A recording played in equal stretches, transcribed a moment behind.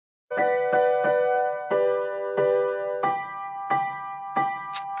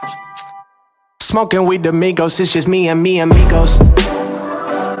Smoking with the Migos, it's just me and amigos.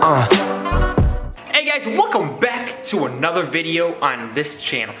 Hey guys, welcome back to another video on this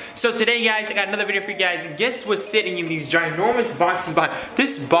channel. So today guys, I got another video for you guys, and guess what's sitting in these ginormous boxes behind?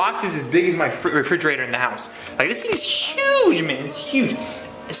 This box is as big as my refrigerator in the house. Like, this thing is huge, man, it's huge.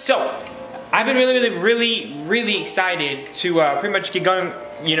 So, I've been really excited to pretty much get going,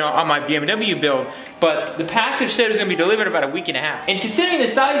 you know, on my BMW build. But the package said it was going to be delivered in about a week and a half. And considering the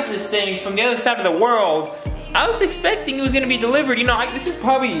size of this thing from the other side of the world, I was expecting it was going to be delivered, you know, this is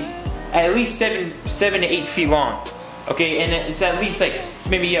probably at least 7 to 8 feet long. Okay, and it's at least like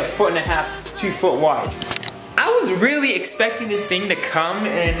maybe a 1.5 feet, 2 foot wide. I was really expecting this thing to come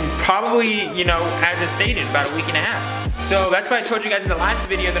and probably, you know, as it stated, about a week and a half. So that's why I told you guys in the last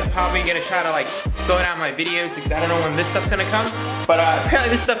video that I'm probably gonna try to like slow down my videos because I don't know when this stuff's gonna come. But apparently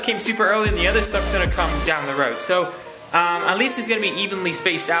this stuff came super early and the other stuff's gonna come down the road. So at least it's gonna be evenly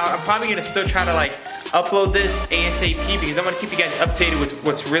spaced out. I'm probably gonna still try to like upload this ASAP because I want to keep you guys updated with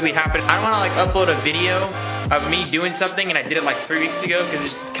what's really happening. I don't want to like upload a video of me doing something and I did it like 3 weeks ago because it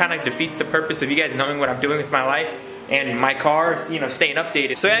just kind of defeats the purpose of you guys knowing what I'm doing with my life and my car, you know, staying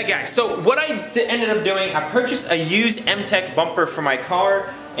updated. So yeah guys, so what I ended up doing, I purchased a used M-Tech bumper for my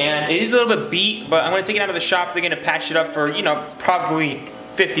car, and it is a little bit beat, but I'm gonna take it out of the shop. They're gonna patch it up for, you know, probably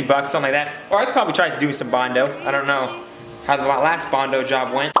 50 bucks, something like that. Or I could probably try to do some Bondo. I don't know how the last Bondo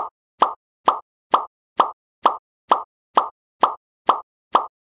job went.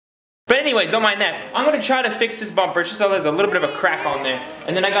 But anyways, don't mind that. I'm gonna try to fix this bumper just so there's a little bit of a crack on there.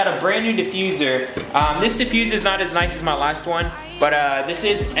 And then I got a brand new diffuser. This diffuser is not as nice as my last one, but this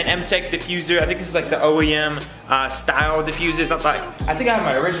is an M-Tech diffuser. I think this is like the OEM style diffuser. It's not like, I think I have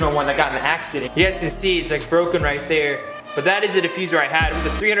my original one that got in an accident. You guys can see it's like broken right there. But that is a diffuser I had. It was a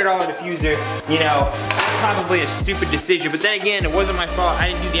 $300 diffuser. You know, probably a stupid decision. But then again, it wasn't my fault. I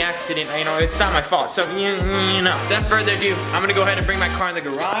didn't do the accident. You know, it's not my fault. So, you know. Without further ado, I'm gonna go ahead and bring my car in the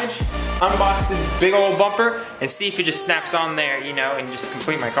garage, unbox this big old bumper, and see if it just snaps on there, you know, and just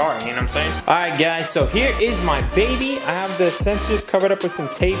complete my car. You know what I'm saying? Alright guys, so here is my baby. I have the sensors covered up with some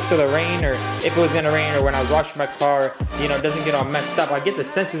tape so the rain, or if it was gonna rain, or when I was washing my car, you know, it doesn't get all messed up. I get the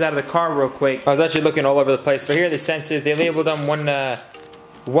sensors out of the car real quick. I was actually looking all over the place, but here are the sensors. They labeled them 1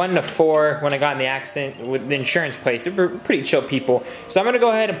 to 4 when I got in the accident with the insurance place. They're pretty chill people. So I'm gonna go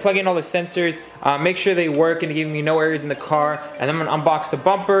ahead and plug in all the sensors, make sure they work and give me no errors in the car, and then I'm gonna unbox the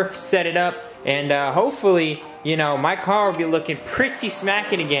bumper, set it up, and hopefully, you know, my car will be looking pretty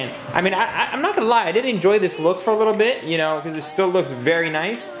smacking again. I mean, I'm not gonna lie, I did enjoy this look for a little bit, you know, because it still looks very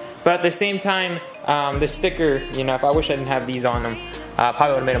nice. But at the same time, the sticker, you know, if I wish I didn't have these on them, probably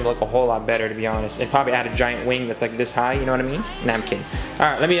would have made them look a whole lot better, to be honest. And probably add a giant wing that's like this high, you know what I mean? Nah, I'm kidding. All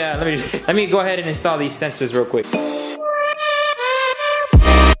right, let me go ahead and install these sensors real quick.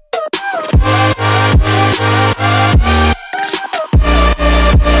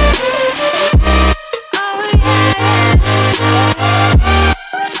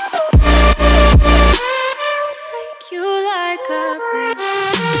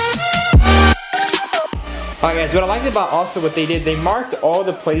 Alright guys, what I liked about also what they did, they marked all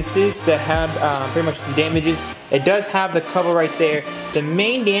the places that had pretty much the damages. It does have the cover right there. The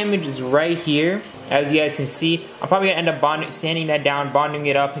main damage is right here, as you guys can see. I'm probably going to end up sanding that down, bonding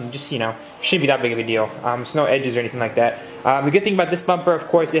it up, and just, you know, shouldn't be that big of a deal. There's no edges or anything like that. The good thing about this bumper, of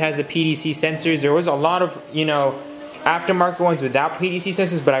course, it has the PDC sensors. There was a lot of, you know, aftermarket ones without PDC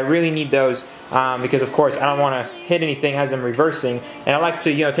sensors, but I really need those because of course I don't want to hit anything as I'm reversing, and I like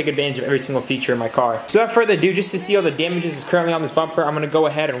to, you know, take advantage of every single feature in my car. So without further ado, just to see all the damages is currently on this bumper, I'm gonna go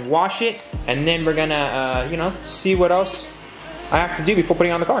ahead and wash it, and then we're gonna you know, see what else I have to do before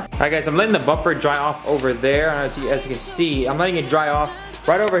putting it on the car. Alright guys, I'm letting the bumper dry off over there. As you can see, I'm letting it dry off.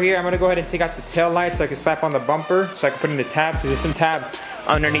 Right over here, I'm gonna go ahead and take out the tail light so I can slap on the bumper so I can put in the tabs, because there's some tabs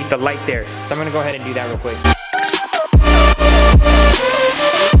underneath the light there. So I'm gonna go ahead and do that real quick.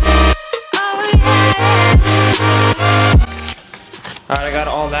 Alright, I got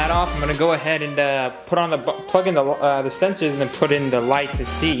all that off. I'm gonna go ahead and plug in the sensors and then put in the lights to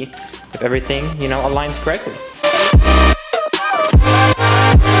see if everything, you know, aligns correctly.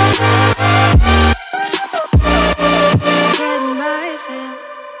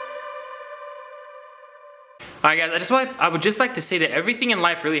 Alright guys, I would just like to say that everything in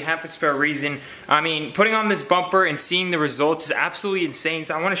life really happens for a reason. I mean, putting on this bumper and seeing the results is absolutely insane.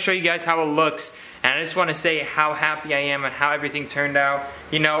 So I want to show you guys how it looks, and I just want to say how happy I am and how everything turned out.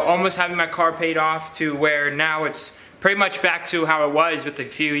 You know, almost having my car paid off to where now it's pretty much back to how it was with a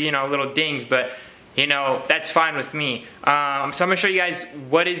few, you know, little dings, but you know, that's fine with me. So I'm going to show you guys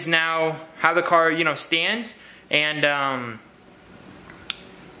what is now, how the car, you know, stands, and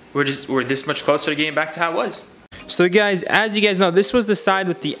we're this much closer to getting back to how it was. So guys, as you guys know, this was the side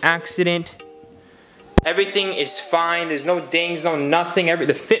with the accident. Everything is fine. There's no dings, no nothing.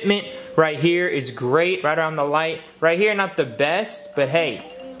 The fitment right here is great, right around the light. Right here, not the best, but hey,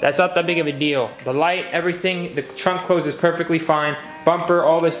 that's not that big of a deal. The light, everything, the trunk closes perfectly fine. Bumper,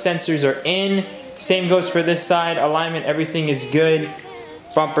 all the sensors are in. Same goes for this side. Alignment, everything is good.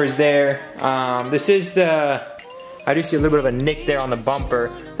 Bumper's there. This is I do see a little bit of a nick there on the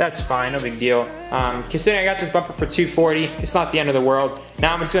bumper. That's fine, no big deal. Considering I got this bumper for $240, it's not the end of the world.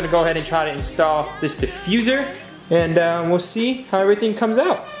 Now I'm just gonna go ahead and try to install this diffuser, and we'll see how everything comes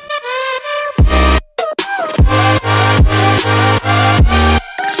out.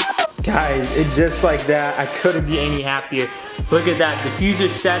 Guys, it just like that, I couldn't be any happier. Look at that, diffuser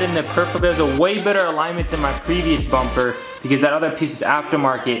set in the purple. There's a way better alignment than my previous bumper because that other piece is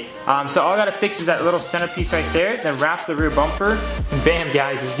aftermarket. So all I gotta fix is that little centerpiece right there, then wrap the rear bumper, and bam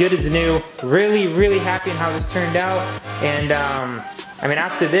guys, as good as new. Really, really happy in how this turned out. And I mean,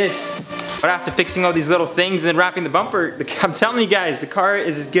 after this, but after fixing all these little things and then wrapping the bumper, I'm telling you guys, the car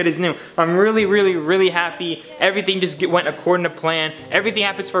is as good as new. I'm really, really, really happy. Everything just went according to plan. Everything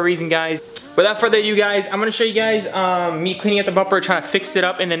happens for a reason, guys. Without further ado, guys, I'm gonna show you guys me cleaning up the bumper, trying to fix it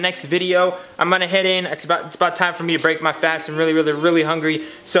up in the next video. I'm gonna head in. It's about time for me to break my fast. I'm really, really, really hungry.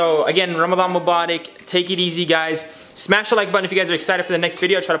 So again, Ramadan Mubarak. Take it easy, guys. Smash the like button if you guys are excited for the next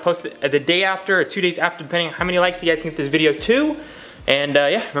video. I'll try to post it the day after or 2 days after, depending on how many likes you guys can get this video to. And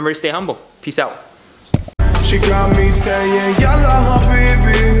yeah, remember to stay humble. Peace out. She got me saying, Yalla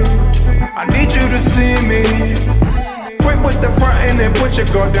habibi, I need you to see me. Quick with the front and then put your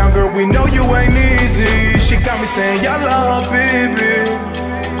guard down, girl, we know you ain't easy. She got me saying, Yalla habibi,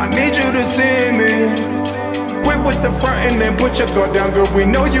 I need you to see me. Quick with the front and then put your guard down, girl, we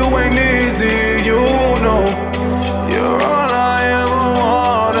know you ain't easy.